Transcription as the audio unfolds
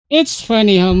It's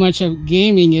funny how much of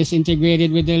gaming is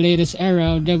integrated with the latest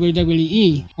era of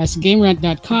WWE, as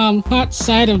GameRant.com caught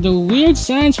sight of the weird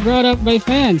signs brought up by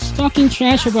fans talking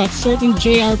trash about certain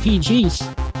JRPGs.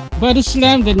 But to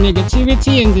slam the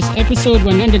negativity in this episode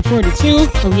 142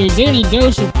 of your daily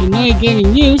dose of Pinoy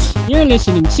gaming news, you're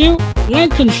listening to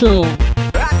Light Control.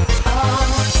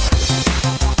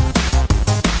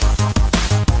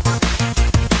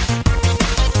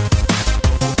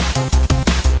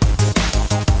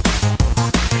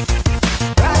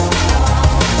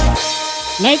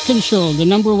 Light Control, the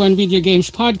number one video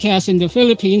games podcast in the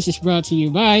Philippines, is brought to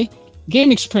you by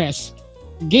Game Express.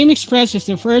 Game Express is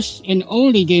the first and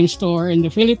only game store in the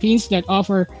Philippines that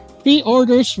offer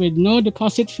pre-orders with no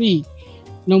deposit fee.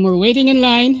 No more waiting in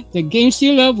line. The games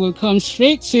you love will come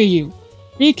straight to you.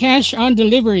 Free cash on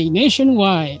delivery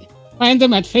nationwide. Find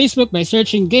them at Facebook by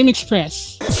searching Game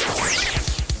Express.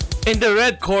 In the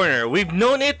red corner, we've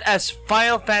known it as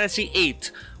Final Fantasy VIII,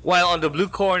 while on the blue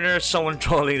corner, someone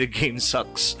trolling the game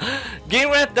sucks.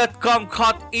 GameRant.com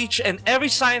caught each and every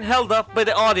sign held up by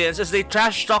the audience as they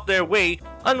trash talk their way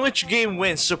on which game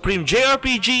wins Supreme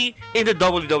JRPG in the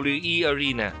WWE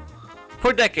arena.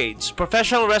 For decades,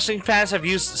 professional wrestling fans have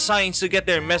used signs to get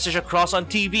their message across on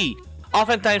TV.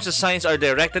 Oftentimes the signs are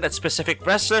directed at specific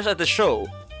wrestlers at the show,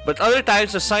 but other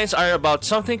times the signs are about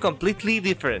something completely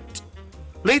different.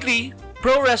 Lately,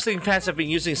 pro wrestling fans have been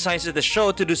using signs at the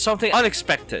show to do something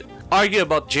unexpected, argue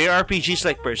about JRPGs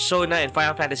like Persona and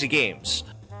Final Fantasy games.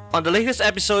 On the latest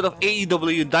episode of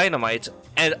AEW Dynamite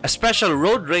and a special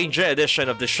Road Ranger edition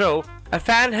of the show, a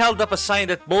fan held up a sign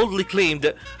that boldly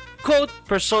claimed, quote,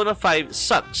 Persona 5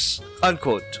 sucks,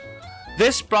 unquote.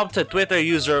 This prompted Twitter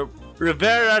user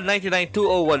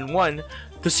Rivera992011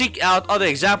 to seek out other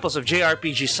examples of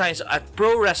JRPG signs at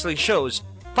pro wrestling shows,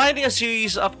 finding a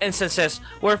series of instances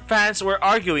where fans were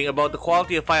arguing about the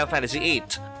quality of Final Fantasy VIII.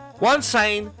 One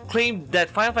sign claimed that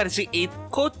Final Fantasy VIII,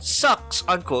 quote, sucks,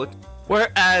 unquote,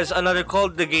 whereas another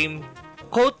called the game,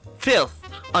 quote, filth,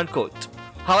 unquote.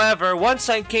 However, one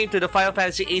sign came to the Final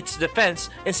Fantasy VIII's defense,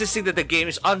 insisting that the game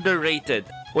is underrated,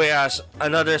 whereas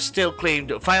another still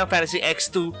claimed Final Fantasy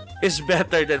X2 is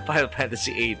better than Final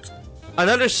Fantasy VIII.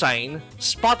 Another sign,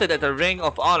 spotted at the Ring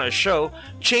of Honor show,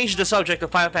 changed the subject to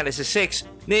Final Fantasy VI,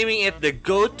 naming it the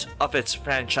GOAT of its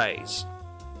franchise.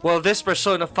 While this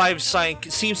Persona 5 sign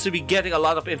seems to be getting a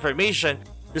lot of information,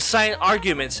 the sign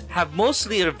arguments have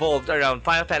mostly revolved around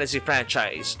Final Fantasy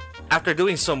franchise. After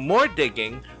doing some more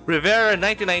digging,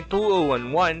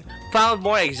 Rivera992011 found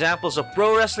more examples of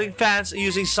pro wrestling fans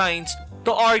using signs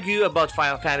to argue about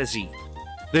Final Fantasy.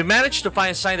 They managed to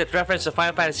find a sign that referenced the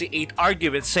Final Fantasy VIII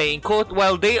argument saying, quote,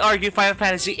 while they argue Final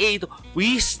Fantasy VIII,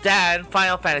 we stand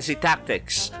Final Fantasy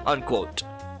Tactics, unquote.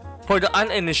 For the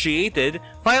uninitiated,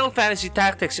 Final Fantasy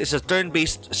Tactics is a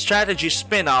turn-based strategy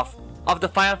spin-off of the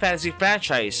Final Fantasy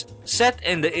franchise set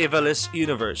in the Ivalice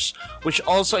universe, which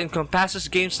also encompasses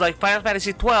games like Final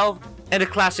Fantasy XII and the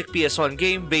classic PS1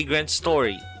 game Vagrant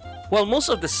Story. While most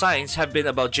of the signs have been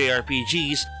about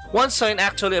JRPGs, one sign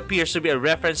actually appears to be a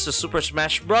reference to Super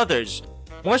Smash Bros.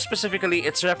 More specifically,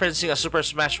 it's referencing a Super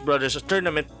Smash Bros.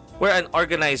 Tournament where an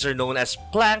organizer known as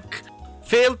Plank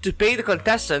failed to pay the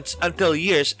contestants until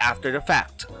years after the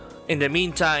fact. In the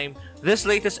meantime, this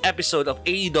latest episode of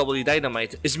AEW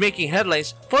Dynamite is making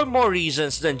headlines for more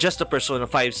reasons than just the Persona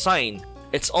 5 sign.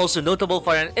 It's also notable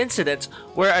for an incident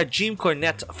where a Jim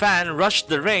Cornette fan rushed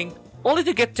the ring only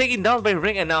to get taken down by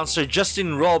ring announcer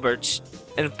Justin Roberts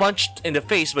and punched in the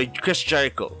face by Chris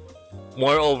Jericho.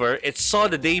 Moreover, it saw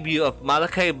the debut of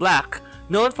Malachi Black,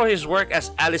 known for his work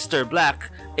as Aleister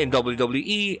Black in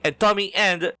WWE and Tommy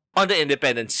End on the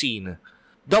independent scene.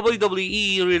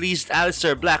 WWE released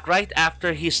Aleister Black right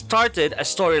after he started a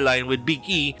storyline with Big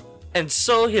E, and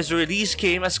so his release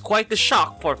came as quite the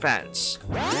shock for fans.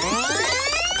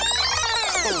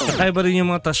 Kakaiba rin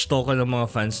yung mga trash talker ng mga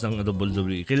fans ng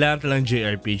WWE. Kailangan talang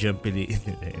JRPG ang piliin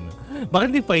nila. Bakit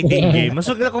hindi fighting game? Mas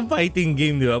maganda kung fighting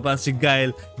game, di ba? Parang si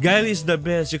Guile. Guile is the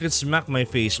best. You can smack my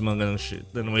face, mga ganong shit.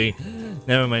 Anyway,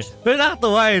 never mind. Pero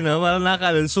nakakatawa no? Parang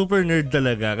nakakaalala. Super nerd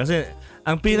talaga. Kasi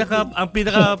ang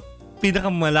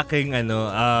pinakamalaking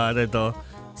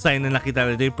sign na nakita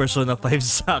nila yung Persona 5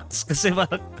 sucks. Kasi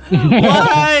parang,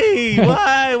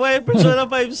 why Persona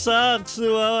 5 sucks?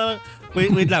 Diba? Parang,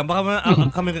 wait lang, baka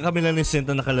kami lang ni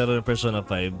Sinta nakalaro ng Persona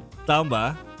 5. Tama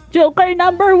ba? Joker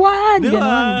number 1!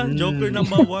 Diba? Joker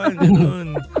number 1,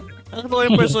 ganun. Nakatawa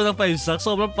yung Persona 5 sucks.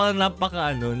 Sobrang parang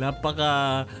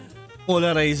napaka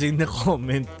polarizing na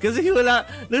comment. Kasi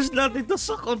there's nothing to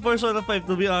suck on Persona 5,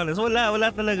 to be honest.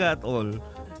 Wala talaga at all.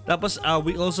 Tapos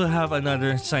we also have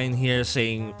another sign here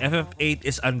saying FF8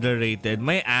 is underrated.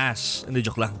 My ass. Hindi,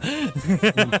 joke lang.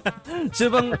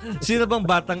 sino bang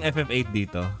batang FF8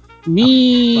 dito?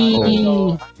 Me.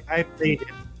 I played it.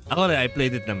 Ako rin, I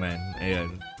played it naman.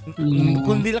 Ayun. Yeah.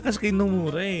 Kundi lang kasi kay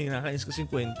Nomura nakakainis kasi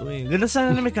yung kwento Ganda sana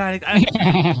na mechanic.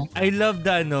 I love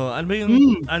the ano ba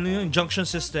yung junction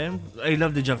system? I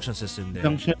love the junction system there.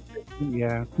 Junction,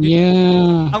 yeah.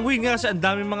 Yeah. Ang weird nga kasi ang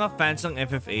daming mga fans ng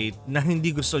FF8 na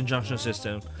hindi gusto ang junction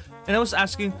system. And I was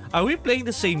asking, are we playing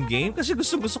the same game? Kasi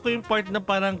gusto ko yung part na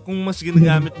parang kung mas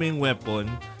ginagamit mo yung weapon,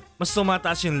 mas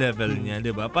tumataas yung level niya, di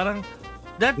ba? Parang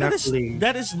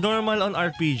that is normal on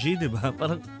RPG, di ba?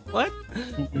 Parang what?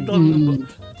 So,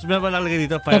 may nakalagay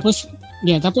dito. Tapos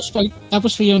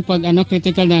yung pag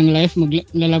critical ng life,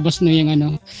 maglalabas na yung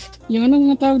nga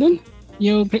tawag doon?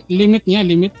 Yung limit,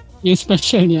 yung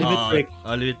special niya.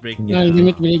 Limit break.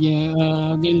 Limit break,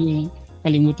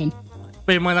 kalimutan.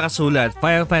 Pa yung mga nakasulat,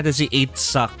 Final Fantasy 8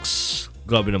 sucks.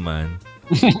 Grabe naman.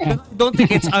 Don't think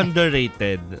it's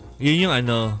underrated. Yun yung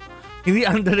hindi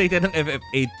underrated ng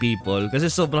FF8 people kasi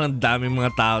sobrang daming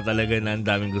mga tao talaga na ang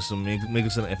daming gusto may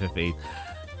gusto ng FF8.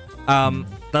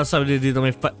 Tapos sabi dito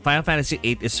may Final Fantasy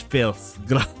 8 is filth.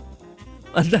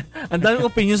 Ang daming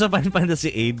opinion sa Final Fantasy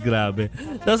 8, grabe.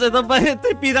 Tapos ito pa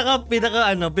ito pinaka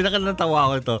natawa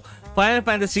ko ito. Final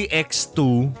Fantasy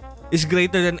X2 is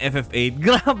greater than FF8.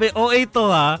 Grabe, OA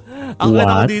to ha. Ang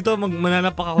ganda ko dito,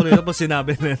 mananapak ako nito pag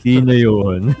sinabi nito. Sino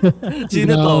yun?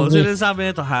 Sino to? Sino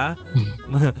sabi nito ha?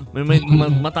 May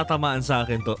matatamaan sa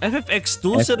akin to.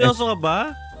 FFX2? Seryoso ka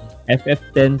ba?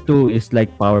 FF102 is like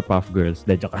Powerpuff Girls.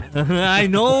 I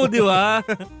know, di ba?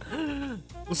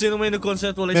 Kung sino may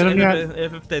nag-conceptualize sa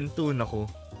FF102,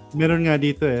 nako. Meron nga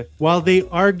dito While they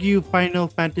argue Final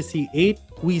Fantasy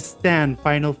 8, we stand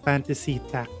Final Fantasy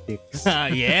Tactics.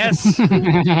 Yes!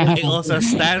 I also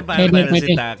stand Final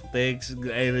Fantasy Tactics.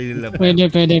 I really love it.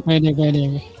 Pwede.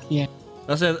 Yeah.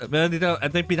 Kasi meron dito,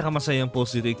 ito yung pinakamasayang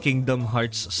post dito, Kingdom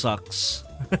Hearts sucks.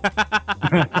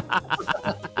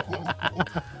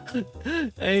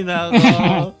 Ay,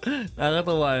 nako.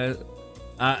 Nakakatawa.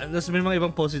 Tapos may mga ibang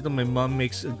post dito, my mom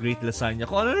makes a great lasagna.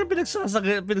 Kung ano na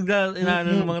inaano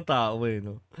ng mga tao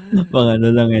no?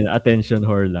 Mga lang attention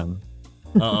whore lang.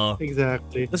 Oo.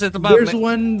 Exactly. There's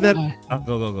one that...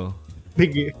 Go.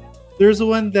 There's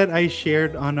one that I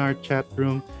shared on our chat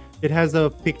room. It has a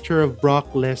picture of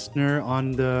Brock Lesnar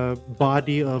on the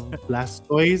body of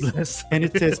Blastoise. And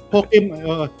it says,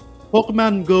 Pokemon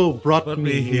Go brought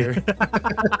me here.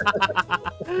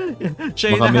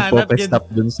 Siya baka may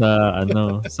Pokestop dun sa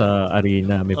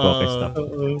arena. May Pokestop.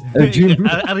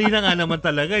 Arena nga naman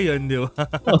talaga yun, di ba?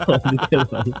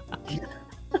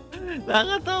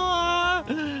 Nakakatawa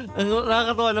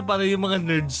na parang yung mga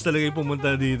nerds talaga yung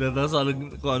pumunta dito. Tapos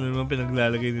kung ano naman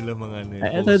pinaglalagay nila mga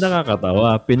nerds. Ito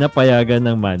nakakatawa. Pinapayagan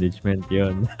ng management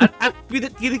yon. At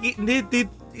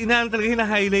talaga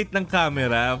hina-highlight ng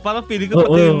camera. Parang feeling ko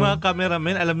pati yung mga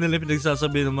cameramen, alam nila yung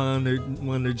pinagsasabi ng mga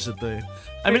nerds na to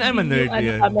I mean, I'm a nerd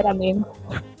yan. Cameraman.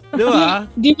 Di ba?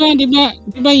 Di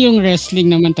ba yung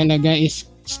wrestling naman talaga is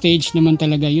stage naman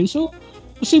talaga yun. So,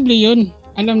 posible yun.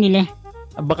 Alam nila.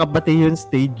 Baka bati yung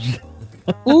stage.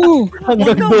 Oo.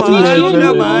 Hanggang doon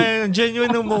naman.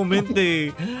 Genuine ng moment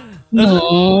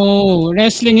No,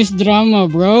 wrestling is drama,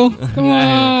 bro. Come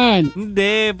on.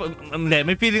 Hindi.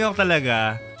 May feeling ako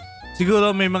talaga.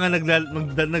 Siguro may mga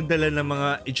nagdala ng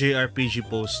mga JRPG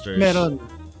posters. Meron.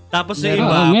 Tapos yung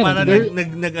iba, para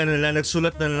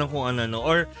nagsulat na lang kung ano.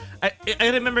 Or, I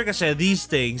remember kasi, these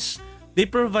things, they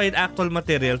provide actual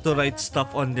material to write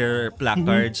stuff on their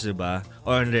placards, diba?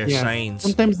 Or on their signs.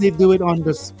 Sometimes they do it on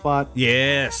the spot.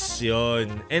 Yes,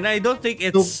 yun. And I don't think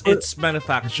it's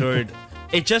manufactured.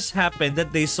 It just happened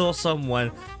that they saw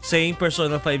someone saying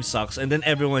Persona 5 sucks and then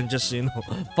everyone just,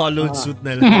 followed suit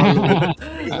na lang.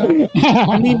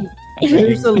 I mean,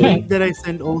 there's a link that I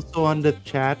sent also on the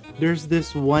chat. There's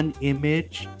this one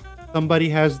image.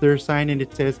 Somebody has their sign and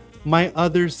it says, my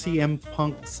other CM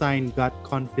Punk sign got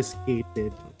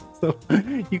confiscated. So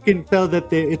you can tell that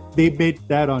they made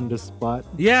that on the spot.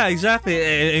 Yeah, exactly.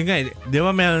 Di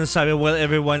ba meron sabi, well,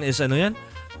 everyone is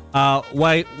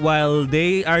while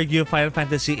they argue Final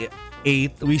Fantasy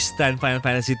 8, we stand Final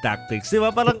Fantasy Tactics. Di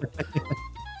ba? Parang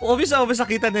obvious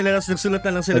nakita nila, tapos nagsulat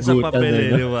na lang sila sa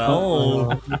papel, di ba? Oo.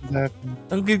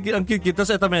 Ang cute. Tapos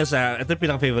ito yung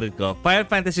pinaka-favorite ko. Final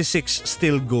Fantasy 6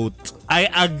 still GOAT. I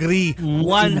agree.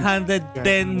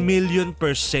 110 million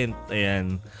 %.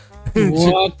 Ayan.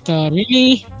 What?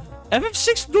 Really?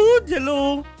 FF6, dude.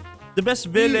 Hello. The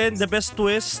best villain, the best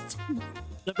twist,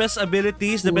 the best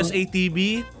abilities, the best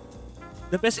ATB,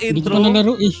 the best intro,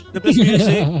 the best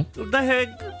music. What the heck?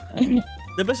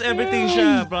 The best everything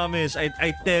siya, promise.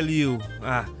 I tell you.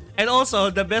 And also,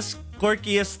 the best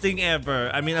quirkiest thing ever.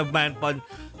 I mean, a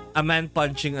man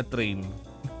punching a train.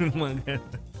 What?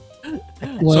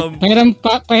 So,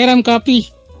 Pahiram copy.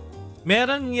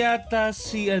 meron yata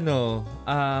si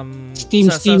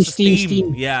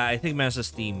Steam. Yeah, I think meron sa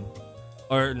Steam.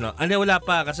 Or no, wala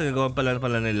pa kasi nagawan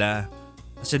pala nila.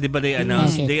 Kasi di ba they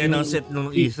announced it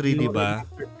nung E3, di ba?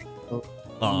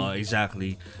 Oo,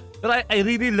 exactly. Pero I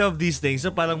really love these things.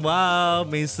 So parang wow,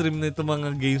 mainstream na itong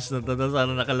mga games na to. Tapos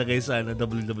nakalagay sa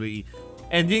WWE.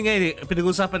 And yun nga,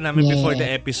 pinag-usapan namin before the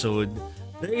episode.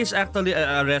 There is actually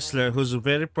a wrestler who's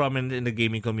very prominent in the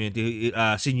gaming community,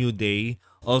 si New Day,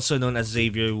 also known as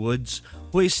Xavier Woods,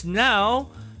 who has now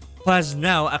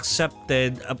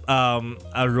accepted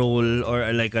a role or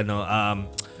like parang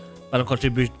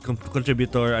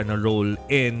contributor role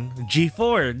in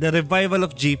G4, the revival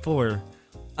of G4.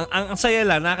 Ang saya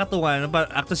lang, nakakatuwa.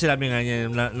 Actually sinabi nga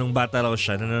niya nung bata raw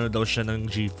siya, nanonood daw siya ng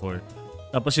G4.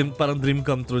 Tapos yung parang dream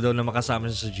come true daw na makasama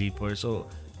siya sa G4. So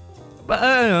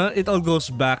it all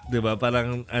goes back, 'di ba?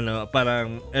 Parang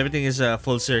everything is a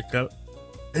full circle.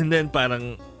 And then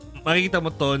parang makikita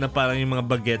mo to na parang yung mga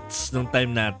bagets nung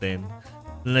time natin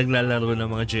na naglalaro ng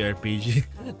mga JRPG.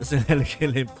 Tapos nilalagay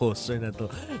lang yung poster na to.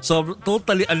 So,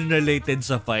 totally unrelated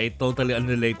sa fight. Totally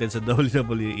unrelated sa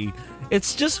WWE.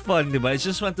 It's just fun, di ba? It's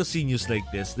just fun to see news like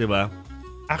this, di ba?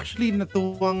 Actually,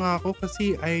 natuwa nga ako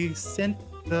kasi I sent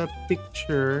the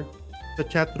picture sa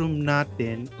chatroom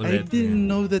natin. I didn't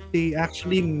know that they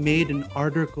actually made an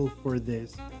article for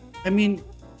this. I mean,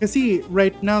 kasi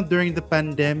right now during the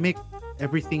pandemic,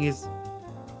 everything is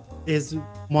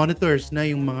monitors na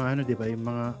yung mga di ba, yung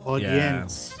mga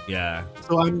audience. Yeah.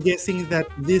 So I'm guessing that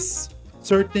this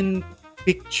certain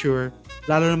picture,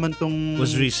 lalo naman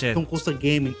was recent. Tungkol sa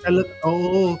gaming.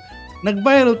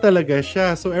 Nag-viral talaga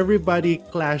siya. So everybody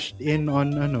clashed in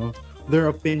on their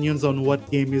opinions on what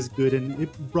game is good, and it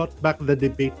brought back the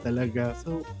debate talaga.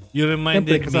 So you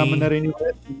reminded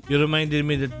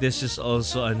me that this is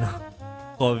also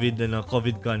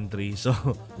COVID country. So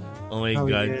oh my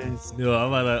God. Yes. Di ba?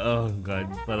 Parang, oh God.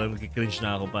 Parang nakikringe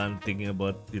na ako parang thinking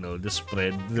about, the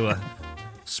spread. Di ba?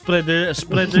 Spreader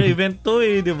event to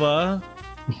di ba?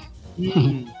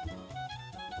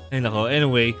 Ay nako.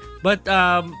 Anyway, but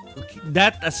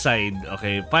that aside,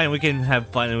 okay, fine, we can have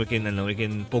fun and we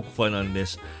can poke fun on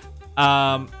this.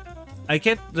 I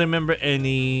can't remember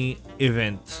any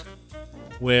event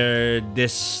where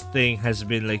this thing has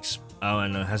been like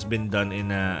has been done in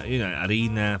a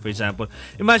arena, for example.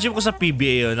 Imagine ko sa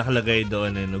PBA nakalagay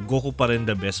doon Goku pa rin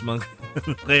the best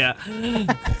kaya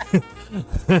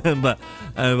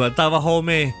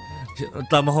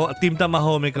Team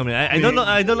Tamahome kami. I don't know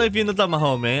if you know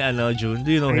Tamahome, June,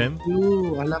 do you know him? I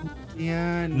do, alam ko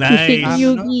yan. Nice.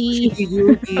 Shigeyugi.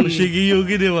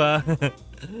 Shigeyugi, di ba?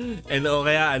 And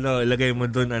kaya ilagay mo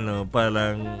doon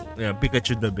parang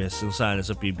Pikachu the best yung sa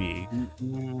PBA.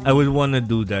 I would wanna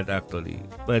do that actually.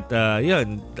 But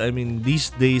I mean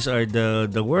these days are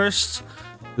the worst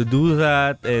to do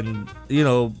that, and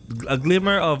a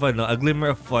glimmer of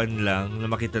fun lang na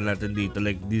makita natin dito,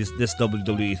 like this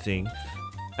WWE thing.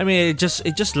 I mean it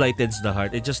just lightens the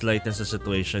heart. It just lightens the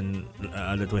situation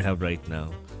that we have right now.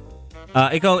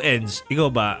 Ikaw Eds, ikaw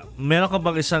ba meron ka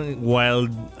bang isang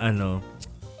wild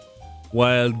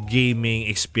gaming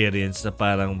experience na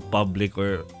parang public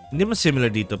or hindi man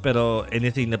similar dito pero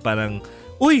anything na parang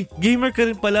uy, gamer ka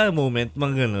rin pala moment,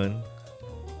 mga ganun?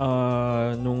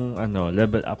 Nung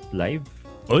Level Up Live.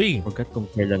 Uy! Forgot kung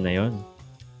kailan na yun.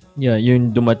 Yeah,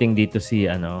 yung dumating dito si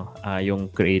yung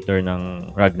creator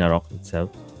ng Ragnarok itself.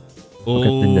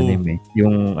 Forgot din the name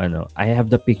Yung I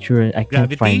have the picture, I can't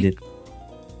find it.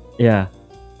 Yeah.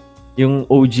 Yung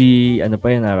OG, pa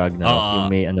yan Ragnarok,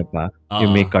 yung may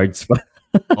yung may cards pa.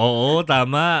 Oo,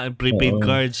 tama. Prepaid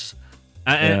cards.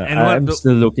 I'm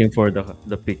still looking for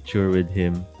the picture with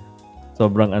him.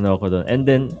 Sobrang ako doon. And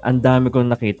then, ang dami kong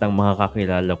nakitang mga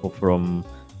kakilala ko from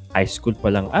high school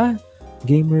pa lang.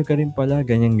 Gamer ka rin pala,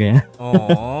 ganyan.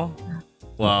 Oo.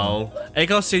 Wow.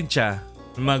 Ikaw, Cynthia,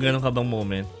 may mga ganun ka bang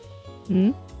moment?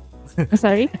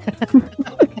 Sorry?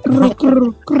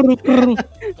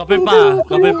 Kape pa.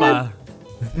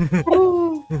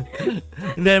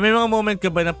 Hindi, may mga moment ka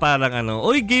ba na parang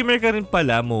uy, gamer ka rin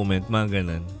pala moment, mga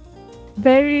ganun?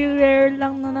 Very rare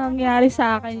lang na nangyari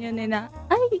sa akin yun na,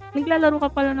 ay, naglalaro ka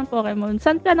pala ng Pokemon.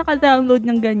 Saan ka naka-download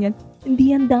ng ganyan?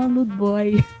 Hindi yan download,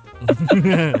 boy.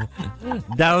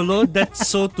 Download?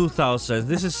 That's so 2000.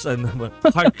 This is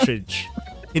cartridge.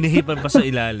 Hinihipan pa sa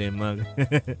ilalim.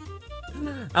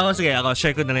 Ako,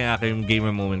 share ko na lang yung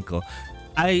gamer moment ko.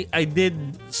 I did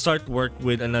start work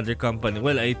with another company.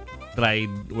 Well,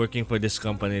 tried working for this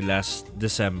company last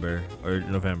December or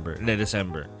November. No,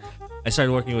 December. I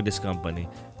started working with this company.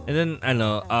 And then,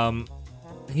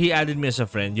 he added me as a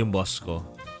friend, yung boss ko.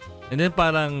 And then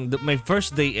parang, my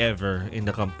first day ever in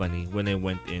the company when I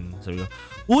went in, sabi ko,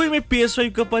 uy, may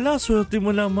PS5 ka pala, swerte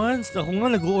mo naman. Ako nga,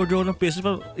 nag-order ako ng PS5.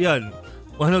 Yan,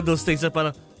 one of those things na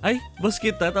parang, ay, boss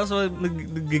kita, tapos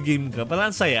nag-game ka.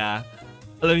 Parang saya.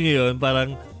 Alam niyo yun,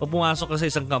 parang pumasok ka sa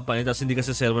isang company tapos hindi ka sa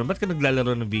server, ba't ka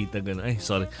naglalaro ng Vita? Gano'n. Ay,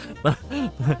 sorry.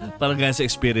 Parang ganyan sa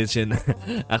experience yun.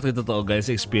 Actually, totoo, ganyan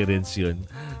sa experience yun.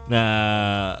 Na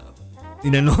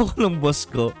inano ko ng boss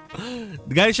ko.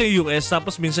 Gaya siya US,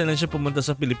 tapos minsan lang siya pumunta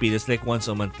sa Pilipinas, like once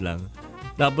a month lang.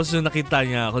 Tapos yung nakita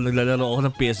niya ako, naglalaro ako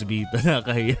ng PS Vita.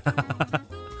 Nakakahiya.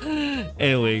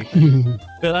 Anyway,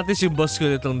 pero at least yung boss ko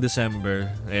nitong December,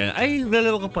 ayan, ay,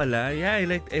 naglalaro ka pala. Yeah, I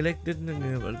like it.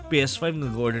 PS5,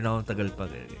 nag-order na ako tagal pa.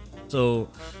 So,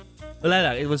 wala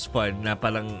lang, it was fun na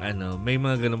parang, may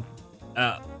mga ganun,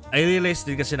 I realized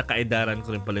din kasi nakaedaran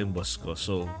ko rin pala yung boss ko.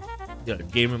 So, yun,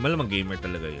 malamang gamer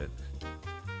talaga yun.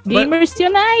 Gamers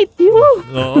Unite! Yoo!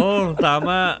 Oo,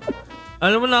 tama.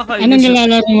 Alam mo, nakakainis. Anong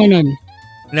nilalaro mo nun?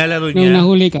 Nilalaro Nung niya?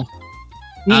 nahuli ka?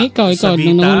 Ikaw,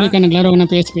 nung nahuli ka, naglaro ng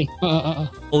PSP. Oo.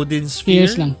 Odin Sphere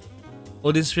Sphere? lang.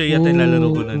 Odin Sphere yata yung lalaro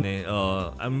ko nun eh.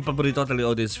 Ang paborito ko talaga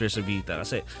Odin Sphere sa Vita.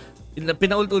 Kasi,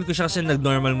 pinaulit-ulit ko siya kasi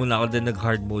nag-normal muna ako, then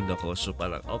nag-hard mode ako. So,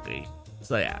 parang, okay.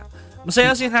 Saya.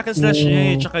 Masaya kasi yung hack and slash niya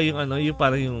eh. Tsaka yung yung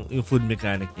parang yung food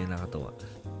mechanic niya, nakatawa.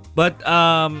 But,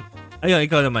 ayun,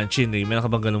 ikaw naman, Chinry, meron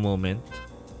ka bang ganung moment?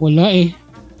 Wala eh.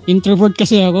 Introvert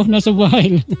kasi ako, nasa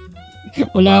bahay lang.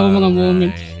 Wala akong mga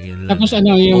moment. Tapos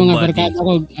yung mga barkada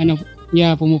ko,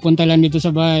 pumupunta lang dito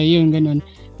sa bahay, yung ganun.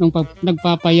 Nung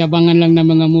nagpapayabangan lang ng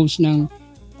mga moves ng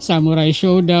Samurai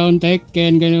Showdown,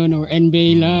 Tekken, ganun, or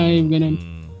NBA Live, ganun.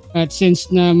 At since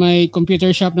na may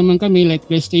computer shop naman kami, like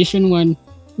PlayStation 1,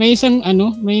 may isang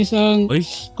Uy,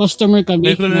 customer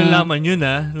kami. may ko na nalaman yun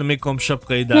na may comp shop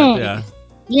kayo dati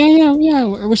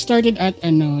Yeah. We started at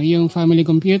yung family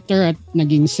computer at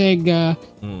naging Sega.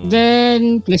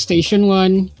 Then PlayStation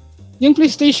 1. Yung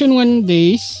PlayStation 1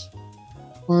 days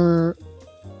or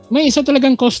may isa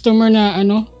talagang customer na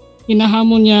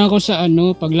hinahamon niya ako sa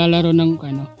paglalaro ng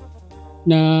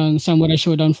Samurai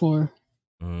Showdown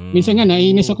 4. Minsan nga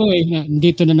naiinis ako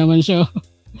dito na naman siya.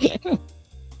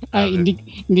 Ay,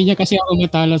 hindi niya kasi ako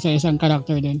matalo sa isang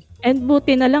character din. And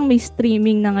buti na lang may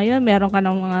streaming na ngayon. Meron ka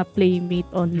ng mga playmate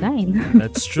online.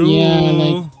 That's true.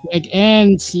 Yeah, like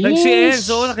Ends. Yes. Like si Ends.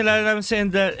 Nakilala namin si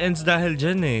Ends dahil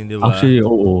dyan eh. Di ba? Actually,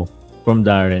 oo. From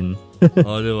Darren.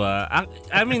 Di ba?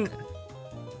 I mean,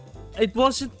 it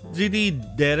wasn't really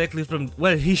directly from...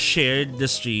 Well, he shared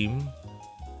the stream.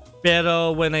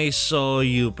 Pero when I saw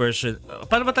you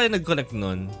paano ba tayo nag-connect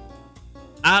nun?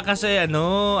 Kasi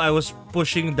I was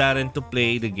pushing Darren to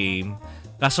play the game.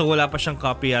 Kaso wala pa siyang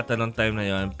copy yata nung time na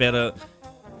yon. Pero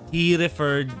he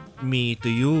referred me to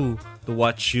you to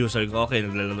watch you. Sabi ko, okay,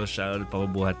 naglalaro siya,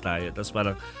 papabuhat tayo. Tapos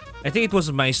parang, I think it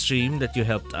was my stream that you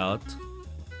helped out.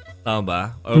 Tama ba?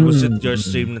 Or was it your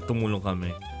stream na tumulong kami?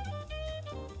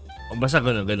 O basta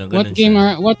ganun What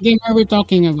game are we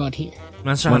talking about here?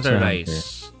 Monster Hunter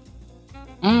Rise.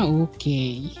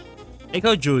 Okay.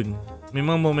 Ikaw, June, may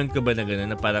mga moment ka ba na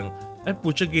gano'n na parang, ay,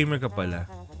 pucha, gamer ka pala?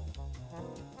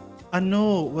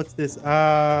 What's this?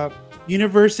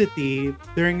 University,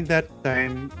 during that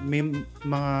time, may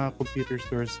mga computer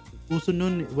stores. Uso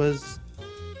nun was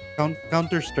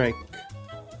Counter-Strike.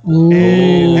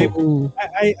 And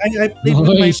I played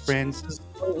with my friends.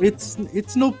 So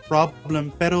it's no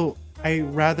problem, pero I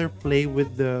rather play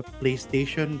with the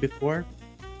PlayStation before.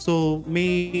 So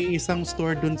may isang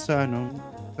store dun sa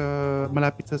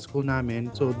malapit sa school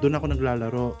namin. So dun ako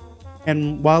naglalaro.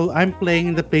 And while I'm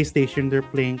playing the PlayStation, they're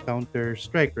playing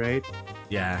Counter-Strike, right?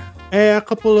 Yeah. A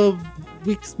couple of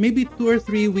weeks, maybe 2 or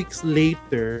 3 weeks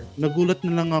later, nagulat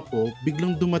na lang ako,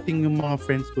 biglang dumating yung mga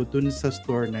friends ko dun sa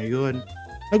store na yun.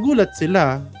 Nagulat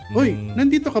sila. Uy,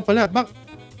 nandito ka pala.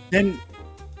 Then,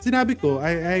 sinabi ko,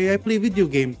 I play video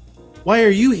game. Why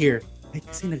are you here? Ay,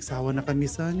 kasi nagsawa na kami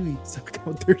sa sa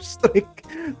Counter-Strike.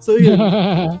 So, yun.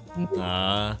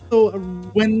 So,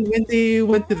 when they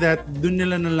went to that, dun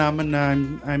nila nalaman na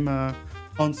I'm a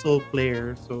console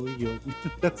player. So, yun.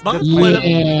 That's Bakit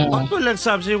wala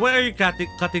sabi, why are you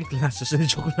cutting classes?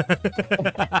 Joke lang.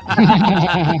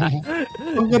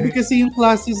 Ang gabi kasi yung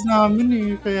classes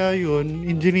namin kaya yun.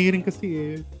 Engineering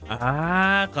kasi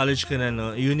College ka na,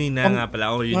 no? Uni na nga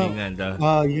pala. Ako, uni nga.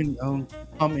 Yun.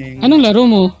 Coming. Anong laro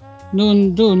mo?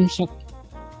 Doon sa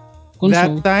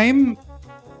console. That time,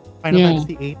 Final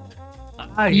Fantasy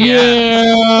 8.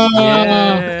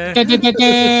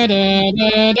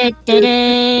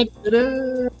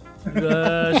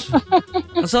 Gosh.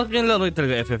 Ang sarap niyang laruin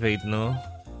talaga FF8, no?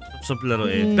 Sarap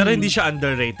laruin. Pero hindi siya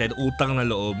underrated. Utang na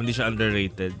loob. Hindi siya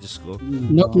underrated. Diyos ko.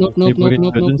 Nope. Favorite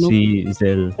ko dun si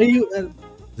Zell.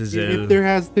 Giselle. If there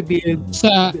has to be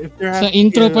Sa if there has sa to be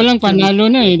intro a- pa lang panalo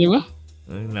na eh, di ba?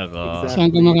 Ay, nako. Exactly. Saan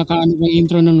ka makakaano ng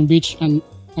intro ng beach ang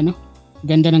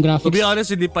ganda ng To graphics. be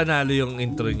honest, hindi panalo yung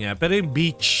intro niya. Pero yung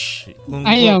beach.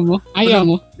 Ayaw mo.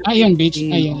 Ayun beach.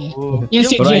 Ayaw. Oh. Yung Yung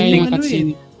CGI writing, yung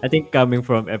cutscene. I think coming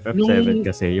from FF7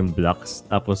 kasi yung blocks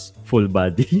tapos full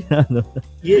body. Ano?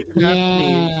 Yeah, exactly.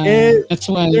 Yeah, that's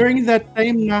why. During that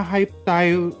time, na-hype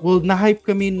tayo. Well, na-hype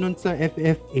kami nun sa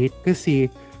FF8 kasi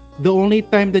the only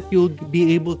time that you'll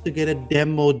be able to get a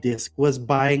demo disc was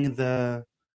buying the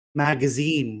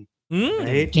magazine,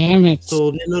 right? Damn it. So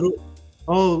nung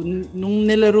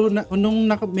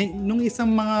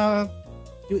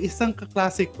isang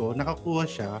kaklase ko nakakuha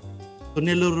siya. So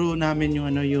nilaro namin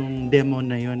yung demo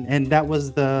na yun, and that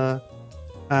was the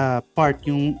part,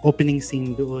 yung opening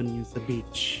scene doon, yung sa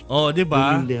beach. Oh, di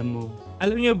ba? Yung demo.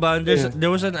 Alam niyo ba,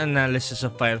 there was an analysis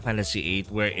of Final Fantasy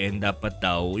 8 wherein dapat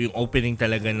daw yung opening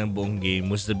talaga ng buong game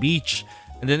was the beach.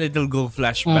 And then it'll go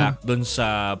flashback doon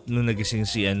sa nung nagising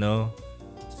si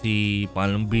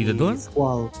paanong bida doon?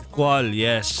 Squall. Squall,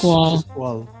 yes.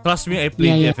 Squall. Trust me, I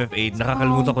played Yeah. FF8.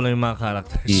 Nakakalimutan ko na yung mga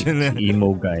characters. Si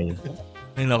emo guy.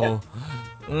 Ay, nako.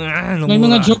 May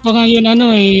mga joke pa nga yun,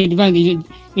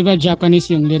 di ba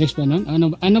Japanese yung lyrics pa nun?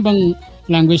 Ano bang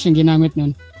language yung ginamit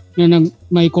nun? Yung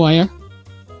may choir?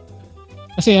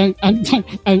 Kasi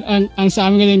ang sa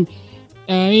amin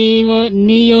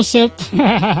ni Yosef.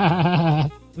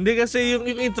 Hindi kasi yung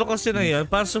intro kasi na yan,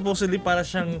 parang supposedly para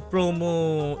siyang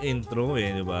promo intro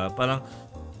di ba? Parang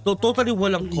totally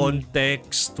walang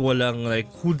context, walang like,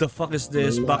 who the fuck is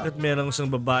this? Bakit merong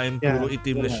isang babaeng puro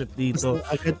itim na shit dito?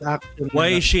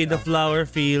 Why is she in the flower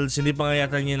fields? Hindi pa nga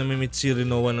yata niya namimit si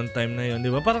Rinoa ng time na yun, di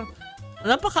ba? Parang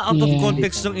napaka out of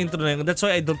context ng intro na yun. That's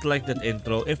why I don't like that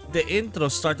intro. If the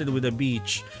intro started with a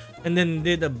beach and then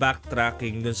did a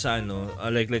backtracking dun sa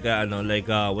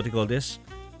what do you call this?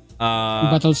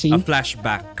 Battle scene? A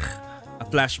flashback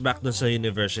dun sa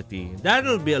university.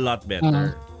 That'll be a lot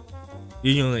better.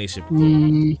 Yun yung naisip ko.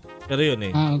 Pero yun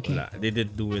okay. Wala. They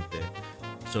didn't do it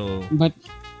So, but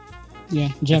yeah,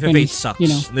 FF8 Japanese,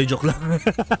 sucks. No, joke lang.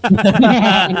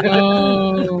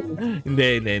 No.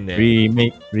 Hindi.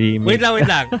 Remake. Wait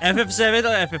lang. FF7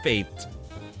 or FF8?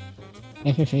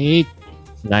 FF8.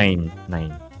 9. 9.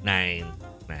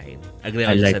 Agree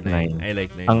I ako like sa 9. 9. I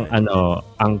like 9.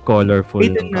 Ang colorful 8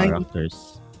 ng and 9.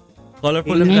 characters.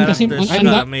 Colorful ng Nine kasi, characters,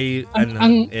 ang- may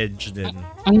ang- edge din.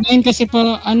 Ang 9 kasi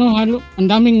pa, ang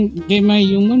daming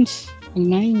humans.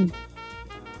 Ang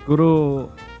 9. Siguro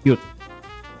cute.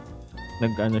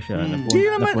 Nag-ano siya. Hindi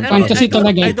naman. Fantasy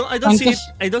talaga.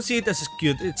 I don't see it as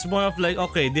cute. It's more of like,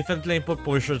 okay, different lang yung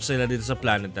proportions nila dito sa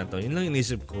planet na to. Yun lang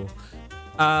inisip ko.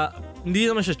 Hindi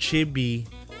naman siya chibi.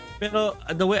 Pero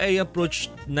the way I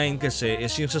approach 9 kasi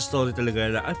is yung sa story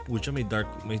talaga na, pucha, may dark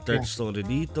story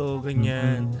dito,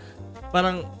 ganyan.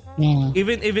 Parang,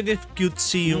 even if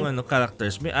cutesy yung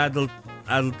characters, may adult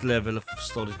level of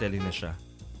storytelling na siya.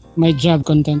 May job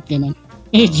content ganun.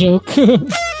 Joke.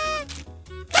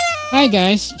 Hi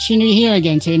guys, Shinri here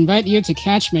again to invite you to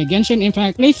catch my Genshin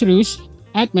Impact playthroughs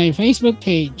at my Facebook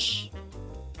page,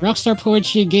 Rockstar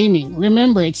Poetry Gaming.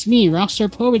 Remember, it's me, Rockstar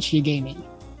Poetry Gaming.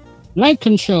 Light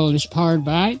Control is powered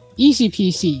by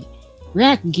EasyPC,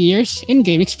 Rack Gears, and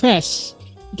Game Express.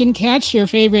 You can catch your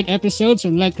favorite episodes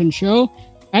of Light Control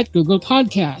at Google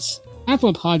Podcasts,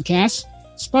 Apple Podcasts,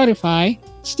 Spotify,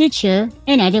 Stitcher,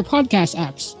 and other podcast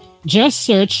apps. Just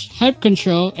search Hype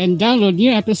Control and download new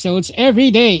episodes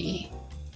every day.